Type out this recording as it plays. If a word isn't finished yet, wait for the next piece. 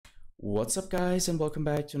What's up guys, and welcome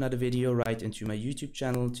back to another video right into my YouTube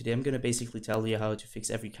channel. Today I'm gonna basically tell you how to fix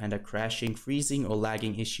every kind of crashing, freezing or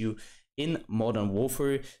lagging issue in Modern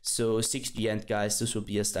Warfare. So stick to the end guys, this will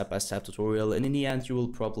be a step-by-step tutorial, and in the end you will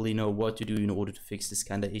probably know what to do in order to fix this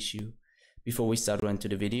kind of issue. Before we start into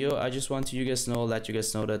the video, I just want to let you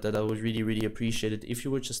guys know that I would really appreciate it if you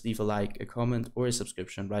would just leave a like, a comment or a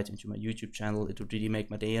subscription right into my YouTube channel. It would really make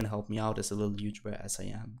my day and help me out as a little YouTuber as I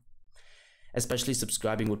am. Especially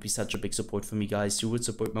subscribing would be such a big support for me guys. You would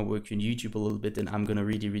support my work on YouTube a little bit, and I'm gonna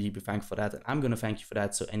really be thankful for that, and I'm gonna thank you for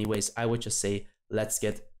that. So anyways, I would just say let's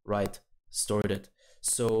get right started.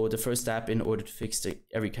 So the first step in order to fix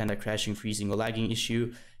every kind of crashing, freezing or lagging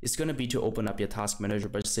issue is going to be to open up your task manager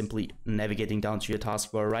by simply navigating down to your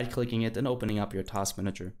taskbar, right clicking it and opening up your task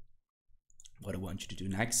manager. What I want you to do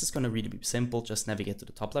next is going to really be simple. Just navigate to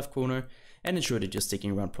the top left corner and ensure that you're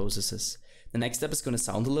sticking around processes. The next step is going to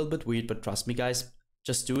sound a little bit weird, but trust me guys,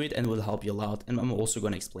 just do it and it will help you a lot, and I'm also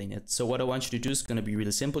going to explain it. So what I want you to do is going to be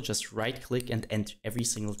really simple. Just right click and enter every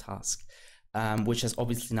single task, which has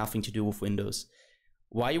obviously nothing to do with Windows.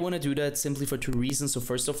 Why you want to do that? Simply for two reasons. So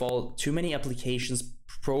first of all, too many applications,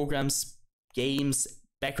 programs, games,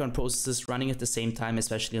 background processes running at the same time,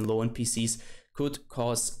 especially in low-end PCs, could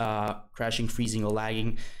cause crashing, freezing or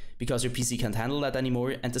lagging because your PC can't handle that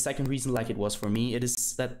anymore. And the second reason, like it was for me, it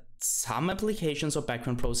is that some applications or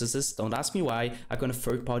background processes, don't ask me why, are going to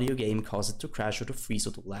third party your game, cause it to crash or to freeze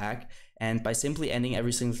or to lag. And by simply ending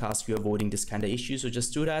every single task, you're avoiding this kind of issue. So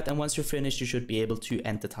just do that, and once you're finished, you should be able to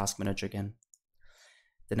end the task manager again.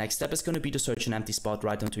 The next step is going to be to search an empty spot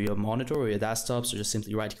right onto your monitor or your desktop. So just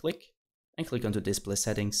simply right click and click onto display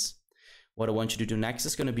settings. What I want you to do next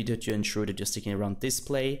is going to be to ensure that you're sticking around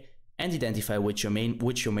display and identify which your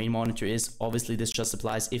main monitor is. Obviously this just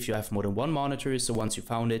applies if you have more than one monitor. So once you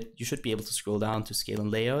found it, you should be able to scroll down to scale and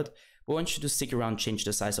layout. But I want you to stick around, change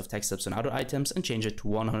the size of text tabs and other items and change it to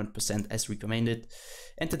 100% as recommended.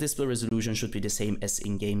 And the display resolution should be the same as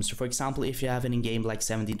in-game. So for example, if you have an in-game like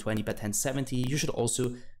 1720 by 1070, you should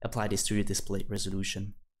also apply this to your display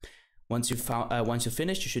resolution. Once you're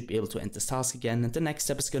finished, you should be able to end this task again. And the next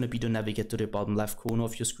step is going to be to navigate to the bottom left corner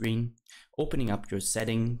of your screen, opening up your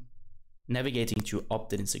setting, navigating to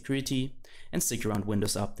update and security, and stick around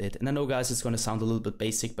Windows Update. And I know guys, it's going to sound a little bit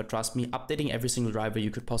basic, but trust me, updating every single driver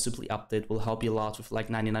you could possibly update will help you a lot with like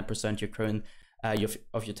 99% your current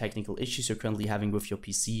of your technical issues you're currently having with your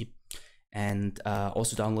PC. And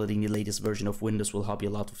also downloading the latest version of Windows will help you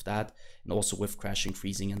a lot with that, and also with crashing,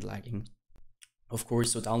 freezing and lagging. Of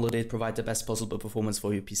course, so download it, provide the best possible performance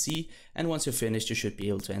for your PC, and once you're finished, you should be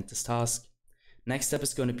able to end this task. Next step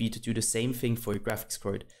is going to be to do the same thing for your graphics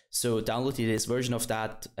card. So download the latest version of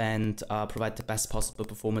that and provide the best possible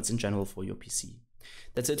performance in general for your PC.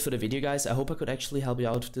 That's it for the video guys. I hope I could actually help you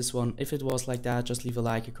out with this one. If it was like that, just leave a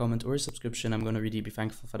like, a comment or a subscription. I'm going to really be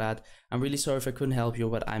thankful for that. I'm really sorry if I couldn't help you,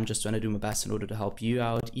 but I'm just trying to do my best in order to help you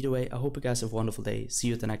out. Either way, I hope you guys have a wonderful day. See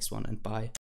you at the next one, and bye.